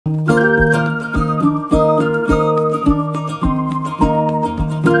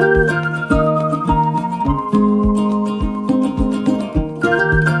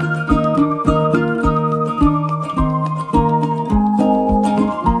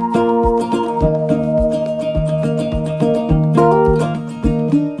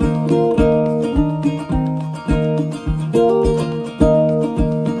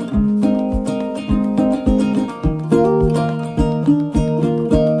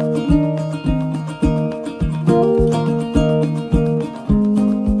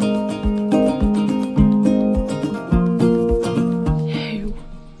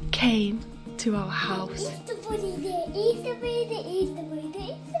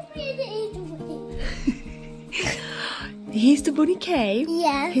The Easter Bunny came.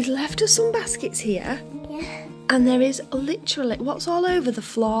 Yeah. He's left us some baskets here. Yeah. And there is literally, what's all over the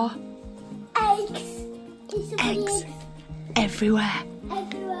floor? Eggs. Easter Bunny Eggs. Everywhere.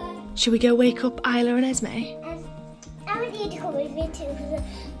 Everywhere. Should we go wake up Isla and Esme? I would need to come with me too,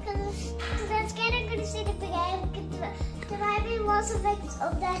 because I'm scared I'm going to see the big egg. There might be lots of eggs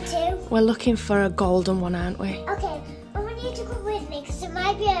up there too. We're looking for a golden one, aren't we? Okay, I want you to come with me, because there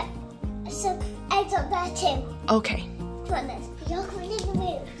might be some eggs up there too. Okay. Come on, then. You're coming in the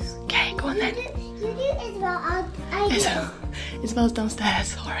rooms. Okay, go on then. You do Isabel, I do. Isabel's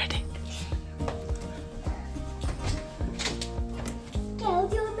downstairs already. Girl,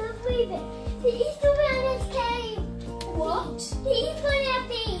 you're not moving. The Easter Bunny came. What? The Easter Bunny has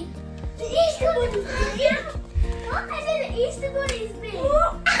been. The Easter Bunny's been. What? I mean, the Easter Bunny's been.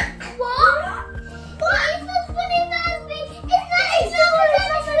 What? What? The Easter Bunny has been. It's not Easter Bunny,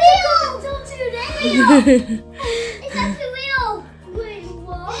 it's real. It's actually real. Wait,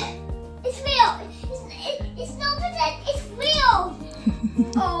 what? It's real. It's not pretend, it's real.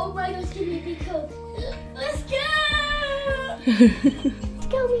 Oh my gosh, can you be cool? Let's go. Let's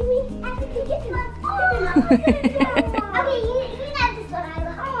go, Mimi. I can get this one. Oh, okay, you have this one.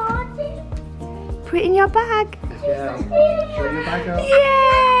 Put it in your bag. Yeah. Show your bag up. Yay!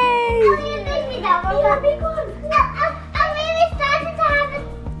 Oh, you made me that one. Yeah, big one. I'm really starting to have it.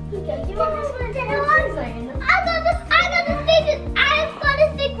 Do you want this one? I've got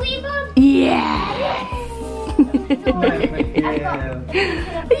this big green one. Yeah! Yeah.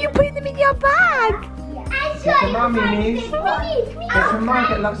 Are you putting them in your bag? Get some more minis. Get some more,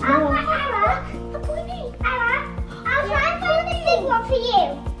 get lots more. I'll try and find the big one for you.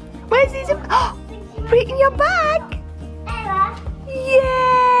 Where's these? Oh, put it in your bag. Ella.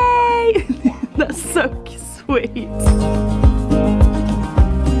 Yay! That's so sweet.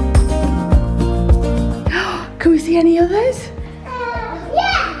 Can we see any others?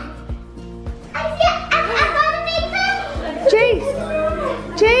 Yeah. I found a big one. Jeez.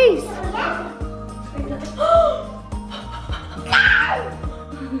 Jeez.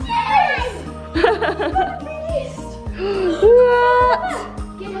 What?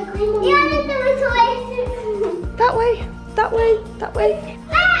 That way, that way, that way.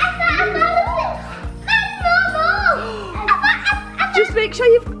 Just make sure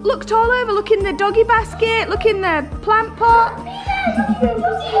you've looked all over. Look in the doggy basket, look in the plant pot.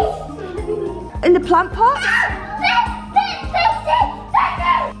 In the plant pot?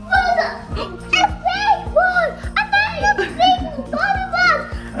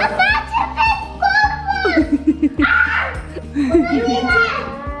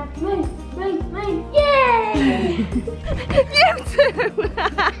 You too!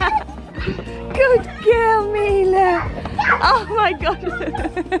 Good girl, Mila! Oh my god!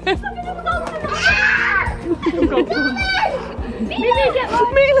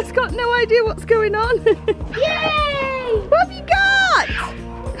 Mila's got no idea what's going on. Yay! What have you got?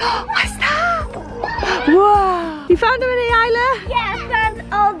 What's that? Wow! You found any, Isla? Yeah, I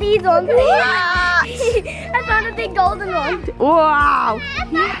found all these ones. What? I found a big golden one. Wow! I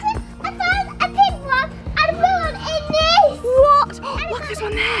found a pink one and a blue one in this. What? Oh, look, there's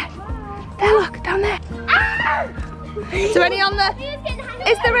one there. There, look, down there. Ah! Is there any on the?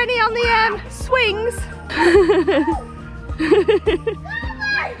 Is there any on the swings?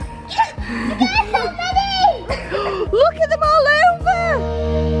 Look at them all over.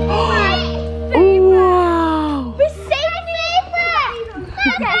 Wow. We saved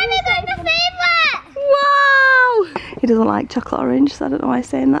the favourite. Wow. He doesn't like chocolate orange, so I don't know why I'm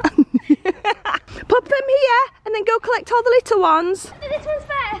saying that. Pop them here and then go collect all the little ones. This one's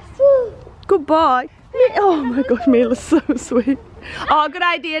first. Good boy. Oh my gosh, Mila's so sweet. Oh, good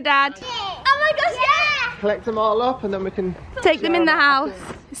idea, Dad. Oh my gosh, yeah! Collect them all up and then we can Take them in the house.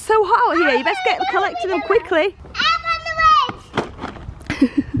 It's so hot out here. You best get collecting them quickly. I'm on the way.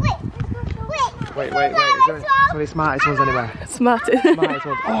 Wait. Wait. It's one of the smartest ones anyway. Smart. Smartest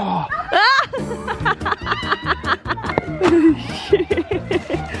ones. Oh!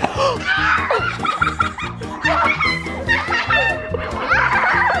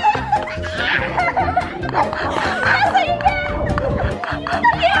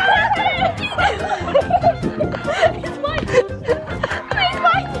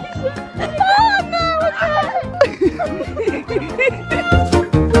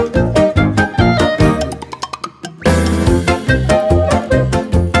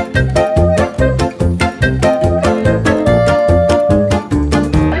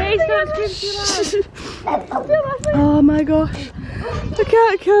 Oh my gosh, I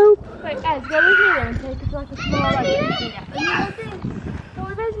can't cope. Wait, Ez, go with me then and take us like a small like this. Go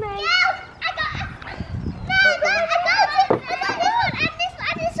with Esmé. I got it.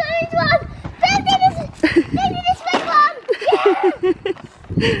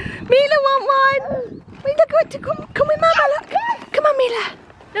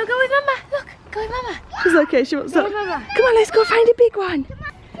 No, go with Mama. Look, go with Mama. She's okay, she wants to. Go with Mama. Come on, let's go find a big one.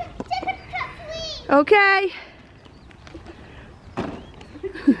 Okay.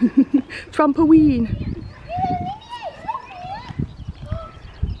 Trampoline.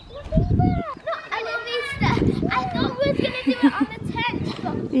 I love Easter. I thought we were going to do it on the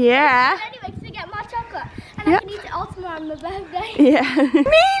 10th. Yeah. Anyway, to get more chocolate. And I can eat it all tomorrow on my birthday. Yeah. Mila,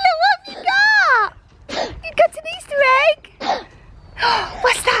 what have you got? You got an Easter egg?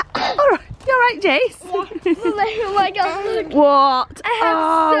 What's that? Alright, you alright, Jace? Oh my god, look. What? I have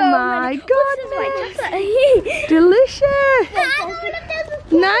oh so my many. goodness. Delicious.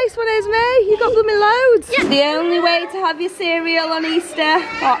 Nice one, Esmé. You got blooming loads. Yeah. The only way to have your cereal on Easter,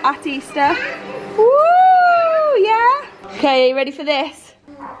 or at Easter. Woo, yeah. Okay, are you ready for this?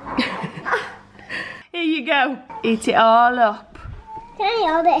 Here you go. Eat it all up. Can I eat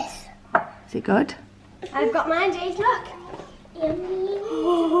all this? Is it good? I've got mine, Jace, look.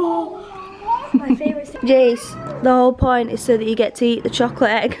 My favourite. Jace, the whole point is so that you get to eat the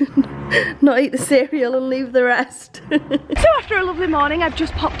chocolate egg, not eat the cereal and leave the rest. So after a lovely morning, I've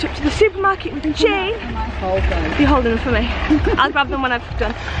just popped up to the supermarket with Jane. You're holding them for me. I'll grab them when I've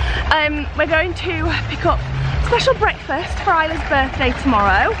done. We're going to pick up special breakfast for Isla's birthday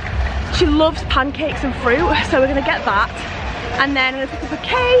tomorrow. She loves pancakes and fruit, so we're gonna get that. And then I'm gonna pick up a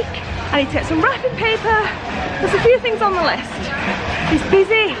cake. I need to get some wrapping paper. There's a few things on the list. It's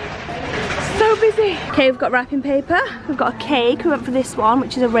busy. So busy. Okay, we've got wrapping paper, we've got a cake, we went for this one,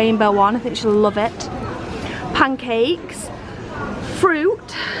 which is a rainbow one, I think she'll love it. Pancakes,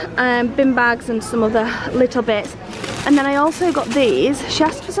 fruit, bin bags and some other little bits. And then I also got these. She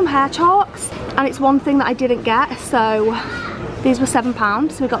asked for some hair chalks, and it's one thing that I didn't get, so these were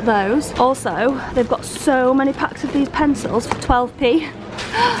 £7, so we got those. Also, they've got so many packs of these pencils for 12p.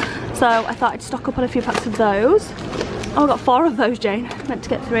 So I thought I'd stock up on a few packs of those. Oh, I got 4 of those, Jane. Meant to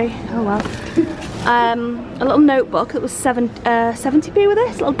get 3. Oh well. A little notebook that was 70p with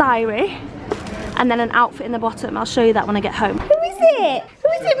this, little diary. And then an outfit in the bottom. I'll show you that when I get home. Who is it? Who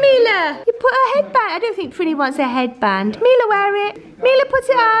is it, Mila? You put a headband. I don't think Trini wants a headband. Mila, wear it. Mila, put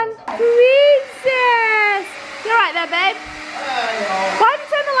it on. Princess! You alright there, babe? Why did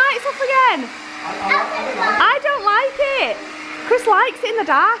you turn the lights off again? I don't like it. Chris likes it in the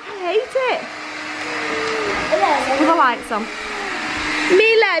dark. I hate it. With the lights on.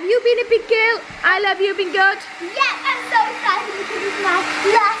 Mila, have you been a big girl? I love you, been good? Yeah, I'm so excited because it's my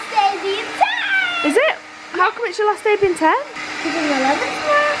last day being 10! Is it? How come it's your last day being 10? Because it's 11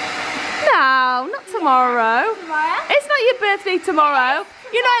 tomorrow. No, not tomorrow. Tomorrow? It's not your birthday tomorrow.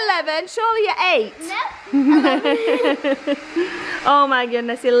 You're not 11, surely you're 8. No. Oh my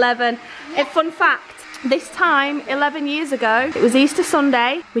goodness, 11. A fun fact. This time, 11 years ago, it was Easter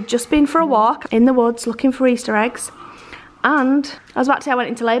Sunday. We'd just been for a walk in the woods looking for Easter eggs. And I was about to say I went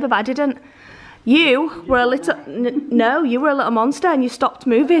into labour, but I didn't. You were a little, no, you were a little monster and you stopped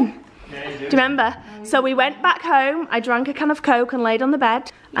moving. Yeah, you do you remember? So we went back home, I drank a can of Coke and laid on the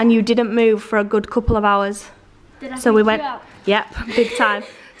bed, and you didn't move for a good couple of hours. Did I so we went, you out? Yep, big time.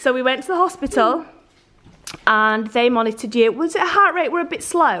 So we went to the hospital and they monitored you. Was it a heart rate were a bit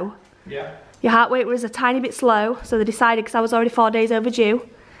slow? Yeah. Your heart rate was a tiny bit slow, so they decided, because I was already 4 days overdue,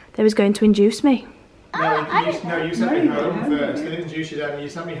 they was going to induce me. No, you sent me home first. They didn't induce you then. You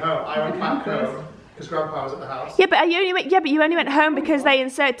sent me home. I went back home because Grandpa was at the house. Yeah, but you only went home because they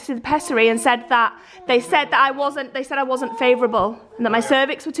inserted the pessary and said that I wasn't favourable and that my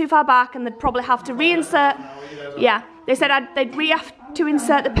cervix were too far back and they'd probably have to reinsert. Yeah, they said they'd have to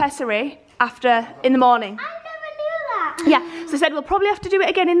insert the pessary in the morning. Yeah, so they said we'll probably have to do it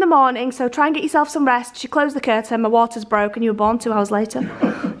again in the morning, so try and get yourself some rest. She closed the curtain, my water's broke and you were born 2 hours later.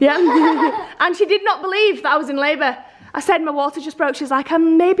 Yeah, and she did not believe that I was in labour. I said my water just broke, she's like,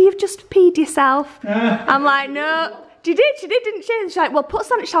 maybe you've just peed yourself. I'm like, no. She did, didn't she? And she's like, well, put a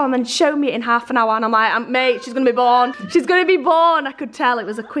sanitary towel on and then show me it in half an hour. And I'm like, mate, she's going to be born. She's going to be born. I could tell it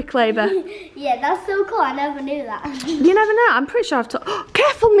was a quick labour. Yeah, that's so cool. I never knew that. You never know. I'm pretty sure I've told... Oh,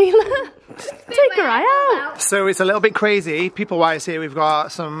 careful, Mila. Take her eye out. So it's a little bit crazy. People-wise here, we've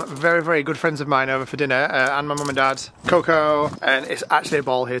got some very, very good friends of mine over for dinner. And my mum and dad, Coco. And it's actually a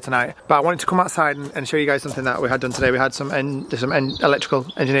ball here tonight. But I wanted to come outside and show you guys something that we had done today. We had some electrical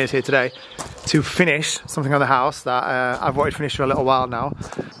engineers here today to finish something on the house that I've wanted finished for a little while now.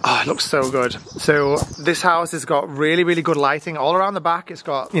 Oh, it looks so good. So this house has got really, really good lighting all around the back. It's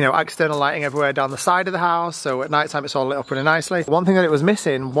got, you know, external lighting everywhere down the side of the house. So at night time it's all lit up really nicely. One thing that it was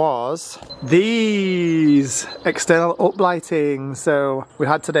missing was these external uplighting. So we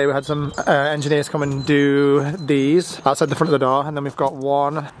had some engineers come and do these outside the front of the door, and then we've got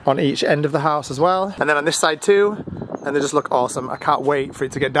one on each end of the house as well. And then on this side too, and they just look awesome. I can't wait for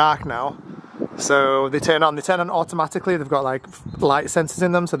it to get dark now. So they turn on automatically. They've got like light sensors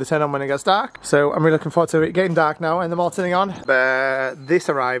in them, so they turn on when it gets dark. So I'm really looking forward to it getting dark now and them all turning on. But this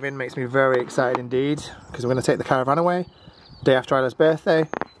arriving makes me very excited indeed, because we're going to take the caravan away day after Isla's birthday,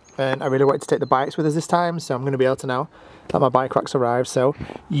 and I really wanted to take the bikes with us this time, so I'm going to be able to now let my bike racks arrive. So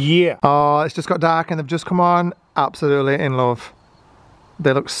yeah. Oh, it's just got dark and they've just come on. Absolutely in love.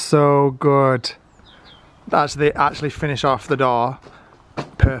 They look so good. They actually finish off the door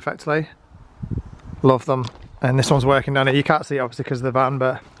perfectly. Love them. And this one's working down here. You can't see it obviously because of the van,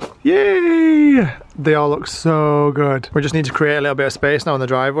 but yay! They all look so good. We just need to create a little bit of space now in the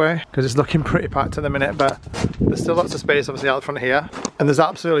driveway because it's looking pretty packed at the minute, but there's still lots of space obviously out front here. And there's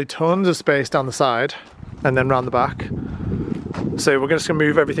absolutely tons of space down the side and then round the back. So we're just gonna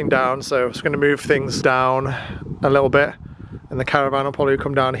move everything down. So we're just gonna move things down a little bit, and the caravan will probably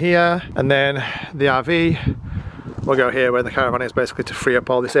come down here, and then the RV will go here where the caravan is, basically to free up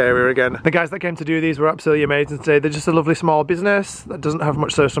all this area again. The guys that came to do these were absolutely amazing today. They're just a lovely small business that doesn't have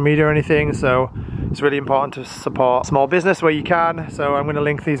much social media or anything, so it's really important to support small business where you can. So I'm going to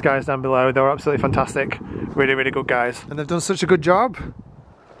link these guys down below. They were absolutely fantastic, really, really good guys, and they've done such a good job.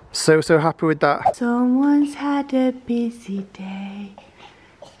 So happy with that. Someone's had a busy day,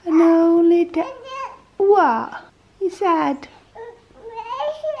 and only day. What? You said?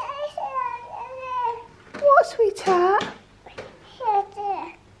 What, sweetheart?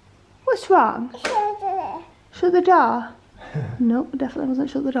 What's wrong? Shut the door? No, definitely wasn't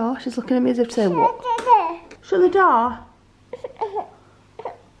shut the door. She's looking at me as if to say what? Shut the door?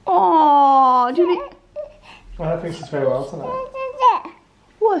 Oh, do you need... I don't think she's very well tonight.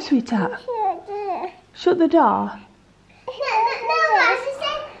 What, sweetheart? Shut the door? No, she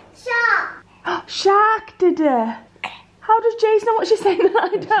said shark. Shark, did her? How does Jace know what she's saying that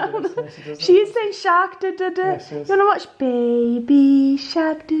I don't? She is saying shark, da da da. Yes, you wanna watch Baby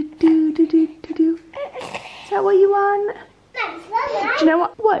Shark, do do do do do do? Is that what you want? Do you know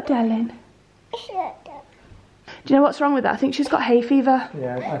what? What, darling? Do you know what's wrong with her? I think she's got hay fever.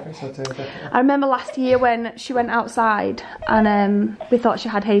 Yeah, I think so too, definitely. I remember last year when she went outside and we thought she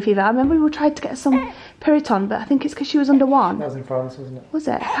had hay fever. I remember we tried to get her some Piriton, but I think it's because she was under one. That was in France, wasn't it? Was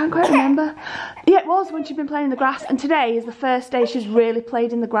it? I can't quite remember. Yeah, it was when she'd been playing in the grass, and today is the first day she's really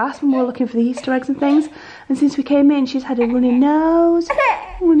played in the grass when we were looking for the Easter eggs and things. And since we came in, she's had a runny nose,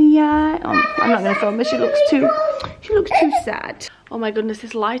 runny eye. Oh, I'm not going to film her. She looks too sad. Oh my goodness,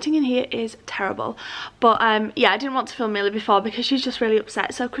 this lighting in here is terrible. But yeah, I didn't want to film Millie before because she's just really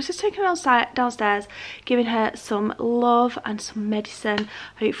upset. So Chris is taking her downstairs, giving her some love and some medicine.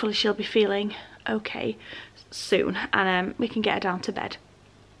 Hopefully she'll be feeling okay soon, and we can get her down to bed.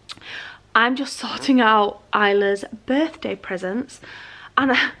 I'm just sorting out Isla's birthday presents,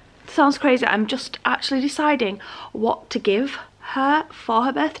 and it sounds crazy, I'm just actually deciding what to give her for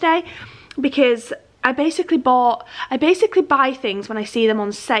her birthday, because I basically buy things when I see them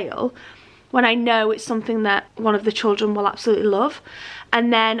on sale, when I know it's something that one of the children will absolutely love.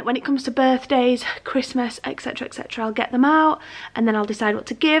 And then when it comes to birthdays, Christmas, etc, etc, I'll get them out, and then I'll decide what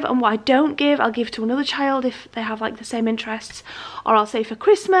to give, and what I don't give, I'll give to another child if they have like the same interests, or I'll say for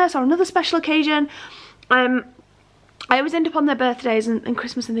Christmas or another special occasion. I always end up on their birthdays and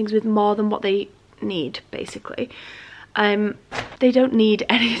Christmas and things with more than what they need, basically. They don't need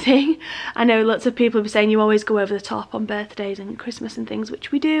anything. I know lots of people be saying you always go over the top on birthdays and Christmas and things,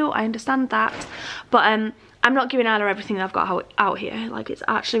 which we do, I understand that, but I'm not giving Isla everything that I've got out here. Like, it's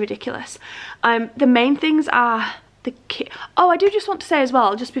actually ridiculous. The main things are the oh, I do just want to say as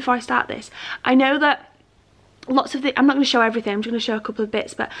well, just before I start this, I know that lots of I'm not going to show everything, I'm just going to show a couple of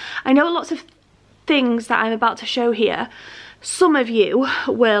bits, but I know lots of things that I'm about to show here, some of you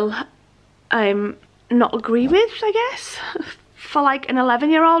will not agree with, I guess, for like an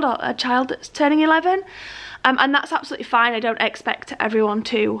 11-year-old or a child that's turning 11, and that's absolutely fine. I don't expect everyone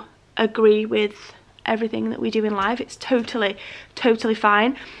to agree with everything that we do in life. It's totally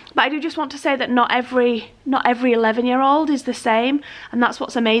fine, but I do just want to say that not every 11-year-old is the same, and that's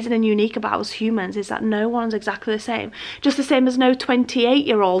what's amazing and unique about us humans, is that no one's exactly the same, just the same as no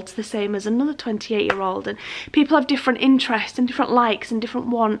 28-year-old's the same as another 28-year-old, and people have different interests and different likes and different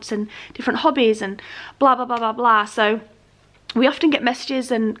wants and different hobbies and blah blah blah blah blah. So we often get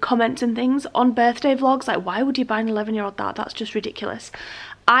messages and comments and things on birthday vlogs like, why would you buy an 11-year-old that? That's just ridiculous.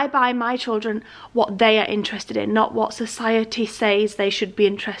 I buy my children what they are interested in, not what society says they should be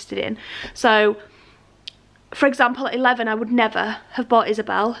interested in. So, for example, at 11, I would never have bought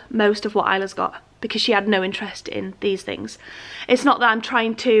Isabelle most of what Isla's got, because she had no interest in these things. It's not that I'm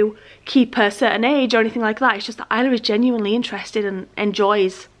trying to keep her a certain age or anything like that. It's just that Isla is genuinely interested and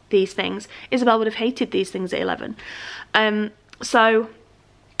enjoys these things. Isabelle would have hated these things at 11. So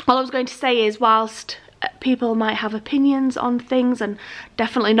all I was going to say is, whilst people might have opinions on things and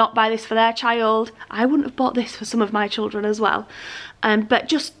definitely not buy this for their child, I wouldn't have bought this for some of my children as well. But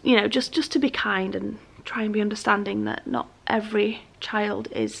just, you know, just to be kind and try and be understanding that not every child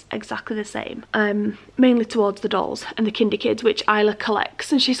is exactly the same. Mainly towards the dolls and the kinder kids, which Isla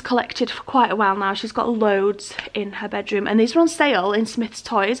collects, and she's collected for quite a while now. She's got loads in her bedroom, and these are on sale in Smith's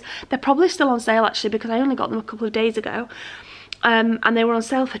Toys. They're probably still on sale actually, because I only got them a couple of days ago, and they were on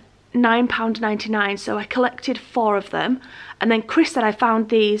sale for £9.99, so I collected 4 of them. And then Chris said, I found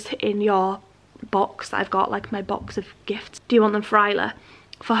these in your box. I've got like my box of gifts. Do you want them for Isla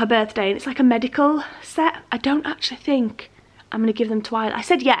for her birthday? And it's like a medical set. I don't actually think I'm going to give them to Isla. I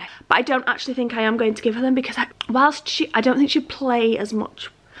said yeah, but I don't actually think I am going to give her them, because I don't think she'd play as much.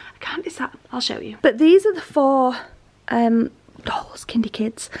 I can't decide. I'll show you. But these are the 4 dolls, kinder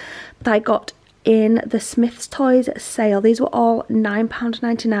kids, that I got in the Smith's Toys sale. These were all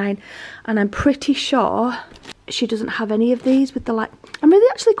 £9.99, and I'm pretty sure she doesn't have any of these with the like. I'm really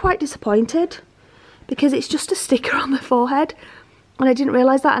actually quite disappointed, because it's just a sticker on the forehead, and I didn't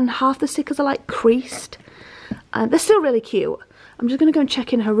realise that, and half the stickers are like creased. They're still really cute. I'm just going to go and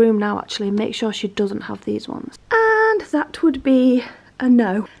check in her room now actually and make sure she doesn't have these ones. And that would be a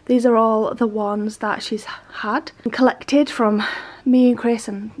no. These are all the ones that she's had and collected from me and Chris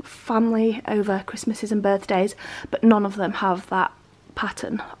and family over Christmases and birthdays, but none of them have that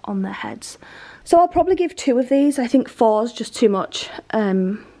pattern on their heads. So I'll probably give 2 of these. I think 4's just too much.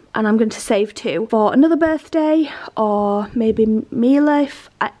 And I'm going to save 2 for another birthday, or maybe Mila if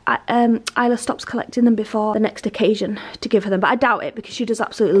Isla stops collecting them before the next occasion to give her them. But I doubt it, because she does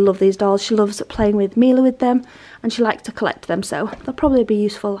absolutely love these dolls. She loves playing with Mila with them, and she likes to collect them, so they'll probably be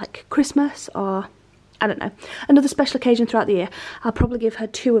useful like Christmas or, I don't know, another special occasion throughout the year. I'll probably give her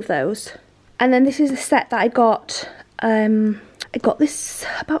 2 of those. And then this is a set that I got this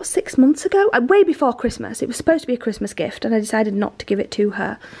about 6 months ago, way before Christmas. It was supposed to be a Christmas gift, and I decided not to give it to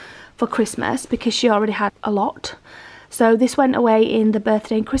her for Christmas because she already had a lot. So this went away in the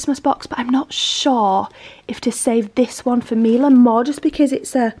birthday and Christmas box, but I'm not sure if to save this one for Mila, more just because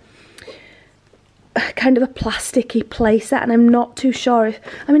it's a kind of a plasticky playset, and I'm not too sure if,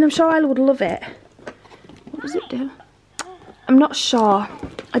 I mean, I'm sure Isla would love it. What does it do? I'm not sure.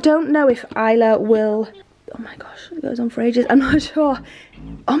 I don't know if Isla will. Oh my gosh, it goes on for ages. I'm not sure.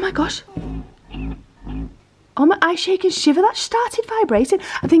 Oh my gosh. Oh my, I shake and shiver. That started vibrating.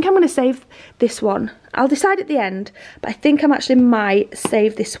 I think I'm going to save this one. I'll decide at the end, but I think I'm actually might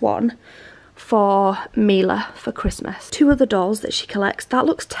save this one for Mila for Christmas. 2 other dolls that she collects. That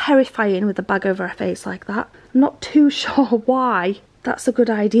looks terrifying with the bag over her face like that. I'm not too sure why that's a good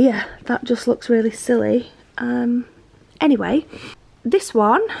idea. That just looks really silly. Anyway, this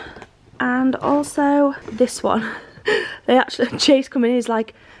one. And also this one. They actually, Chase coming in is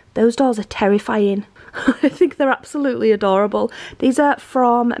like, those dolls are terrifying. I think they're absolutely adorable. These are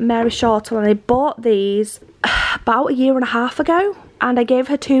from Mary Shortall, and I bought these about 1.5 years ago, and I gave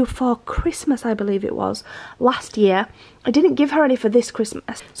her 2 for Christmas, I believe it was, last year. I didn't give her any for this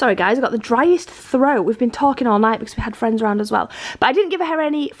Christmas. Sorry guys, I got the driest throat. We've been talking all night because we had friends around as well. But I didn't give her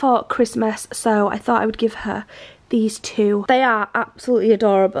any for Christmas, so I thought I would give her these 2. They are absolutely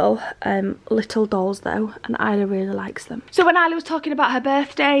adorable little dolls though, and Isla really likes them. So when Isla was talking about her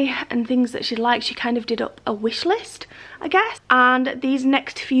birthday and things that she'd like, she kind of did up a wish list, I guess. And these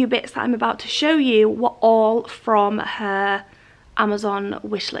next few bits that I'm about to show you were all from her Amazon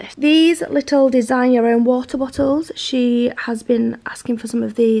wish list. These little design your own water bottles, she has been asking for some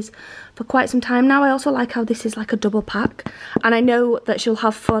of these for quite some time now. I also like how this is like a double pack, and I know that she'll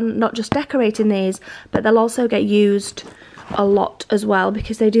have fun not just decorating these, but they'll also get used a lot as well,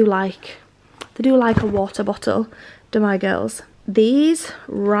 because they do like a water bottle, do my girls. These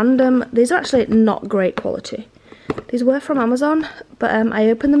are actually not great quality. These were from Amazon, but I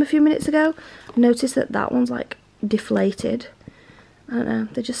opened them a few minutes ago. I noticed that that one's like deflated. I don't know,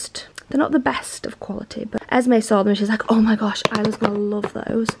 they're not the best of quality, but Esmé saw them and she's like, oh my gosh, Isla's gonna love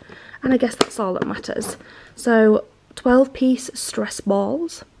those. And I guess that's all that matters. So 12-piece stress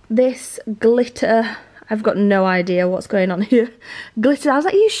balls. This glitter, I've got no idea what's going on here. Glitter, I was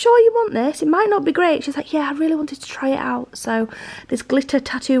like, are you sure you want this? It might not be great. She's like, yeah, I really wanted to try it out. So this glitter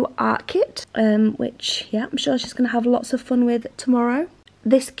tattoo art kit, which, yeah, I'm sure she's gonna have lots of fun with tomorrow.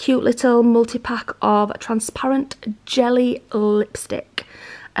 This cute little multi-pack of transparent jelly lipstick.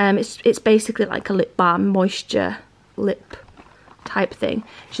 It's basically like a lip balm, moisture lip type thing.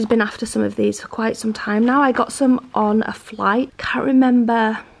 She's been after some of these for quite some time now. I got some on a flight. Can't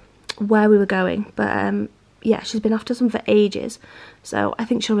remember where we were going, but yeah, she's been after some for ages, so I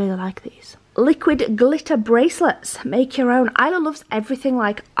think she'll really like these. Liquid glitter bracelets, make your own. Isla loves everything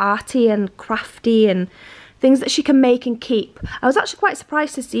like arty and crafty and things that she can make and keep. I was actually quite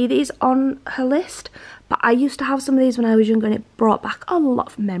surprised to see these on her list, but I used to have some of these when I was younger and it brought back a lot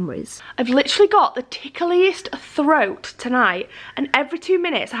of memories. I've literally got the tickliest throat tonight, and every 2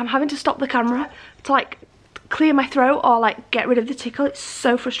 minutes I'm having to stop the camera to like clear my throat or like get rid of the tickle. It's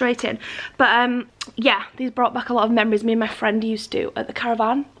so frustrating. But yeah, these brought back a lot of memories me and my friend used to at the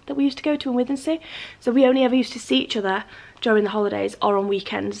caravan that we used to go to in Withensea. So we only ever used to see each other during the holidays or on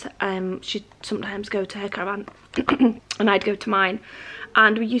weekends. She'd sometimes go to her caravan and I'd go to mine,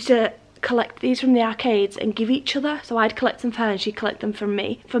 and we used to collect these from the arcades and give each other. So I'd collect them for her and she'd collect them for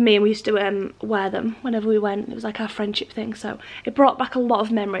me, and we used to wear them whenever we went. It was like our friendship thing, so it brought back a lot of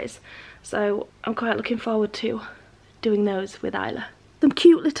memories. So I'm quite looking forward to doing those with Isla. Some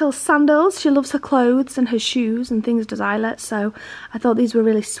cute little sandals. She loves her clothes and her shoes and things, does Isla, so I thought these were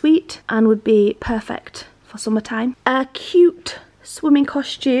really sweet and would be perfect for summertime. A cute swimming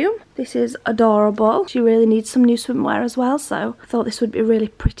costume. This is adorable. She really needs some new swimwear as well, so I thought this would be really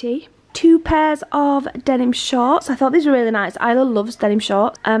pretty. 2 pairs of denim shorts. I thought these were really nice. Isla loves denim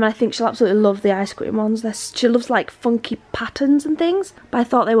shorts, and I think she'll absolutely love the ice cream ones. She loves like funky patterns and things, but I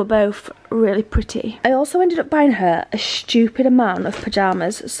thought they were both really pretty. I also ended up buying her a stupid amount of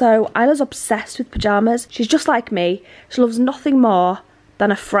pyjamas. So Isla's obsessed with pyjamas. She's just like me. She loves nothing more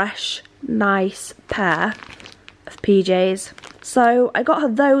than a fresh, nice pair of PJs. So I got her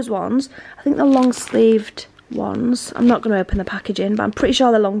those ones. I think they're long sleeved ones. I'm not going to open the packaging, but I'm pretty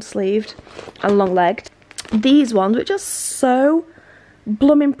sure they're long sleeved and long legged. These ones, which are so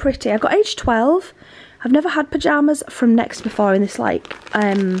blooming pretty. I got age 12. I've never had pyjamas from Next before in this like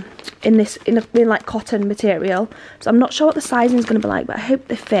in like cotton material, so I'm not sure what the sizing is going to be like, but I hope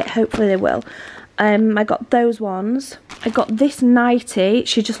they fit. Hopefully they will. I got those ones. I got this nightie.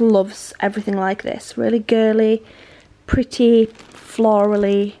 She just loves everything like this. Really girly, pretty,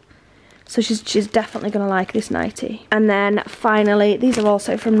 florally. So she's definitely going to like this nightie. And then finally, these are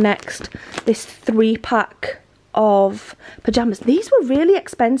also from Next, this 3-pack of pyjamas. These were really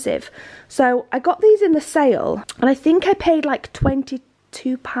expensive. So I got these in the sale, and I think I paid like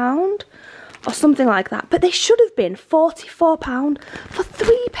 £22 or something like that. But they should have been £44 for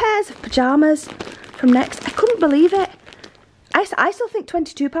 3 pairs of pyjamas from Next. I couldn't believe it. I still think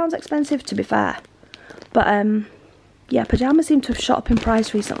 £22 expensive, to be fair. But yeah, pyjamas seem to have shot up in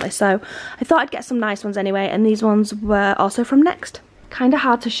price recently, so I thought I'd get some nice ones anyway, and these ones were also from Next. Kind of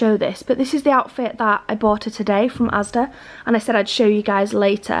hard to show this, but this is the outfit that I bought her today from ISLA, and I said I'd show you guys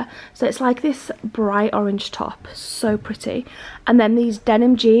later. So it's like this bright orange top, so pretty, and then these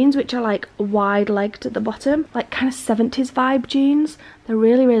denim jeans, which are like wide-legged at the bottom, like kind of 70s vibe jeans. They're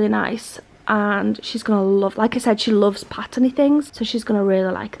really, really nice, and she's gonna love, like I said, she loves patterny things, so she's gonna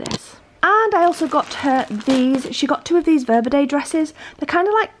really like this. And I also got her these. She got 2 of these Verbade dresses. They're kind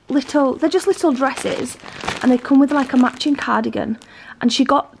of like little, they're just little dresses, and they come with like a matching cardigan. And she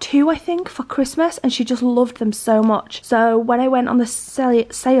got 2, I think, for Christmas, and she just loved them so much. So when I went on the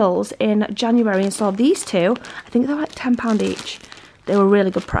sales in January and saw these 2, I think they're like £10 each. They were a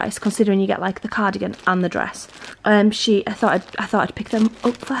really good price, considering you get like the cardigan and the dress. I thought I'd pick them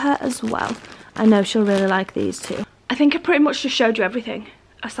up for her as well. I know she'll really like these too. I think I pretty much just showed you everything,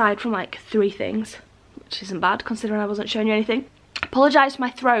 aside from like 3 things, which isn't bad considering I wasn't showing you anything. Apologise for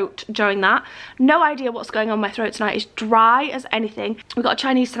my throat during that. No idea what's going on in my throat tonight. It's dry as anything. We got a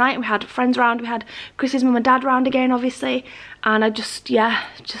Chinese tonight, and we had friends around. We had Chris's mum and dad round again, obviously, and I just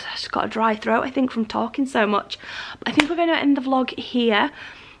got a dry throat, I think, from talking so much. I think we're going to end the vlog here.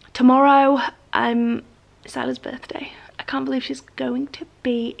 Tomorrow it's Isla's birthday. I can't believe she's going to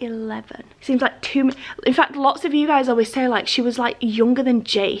be 11. Seems like too many. In fact, lots of you guys always say like she was like younger than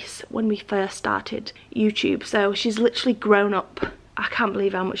Jace when we first started YouTube. So she's literally grown up. I can't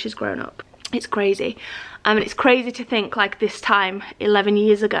believe how much she's grown up. It's crazy. And it's crazy to think like this time 11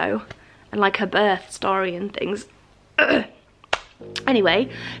 years ago and like her birth story and things. Ugh. Anyway,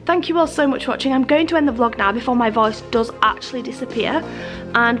 thank you all so much for watching. I'm going to end the vlog now before my voice does actually disappear,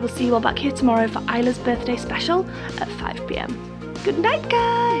 and we'll see you all back here tomorrow for Isla's birthday special at 5 PM. Good night,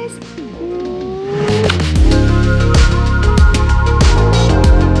 guys.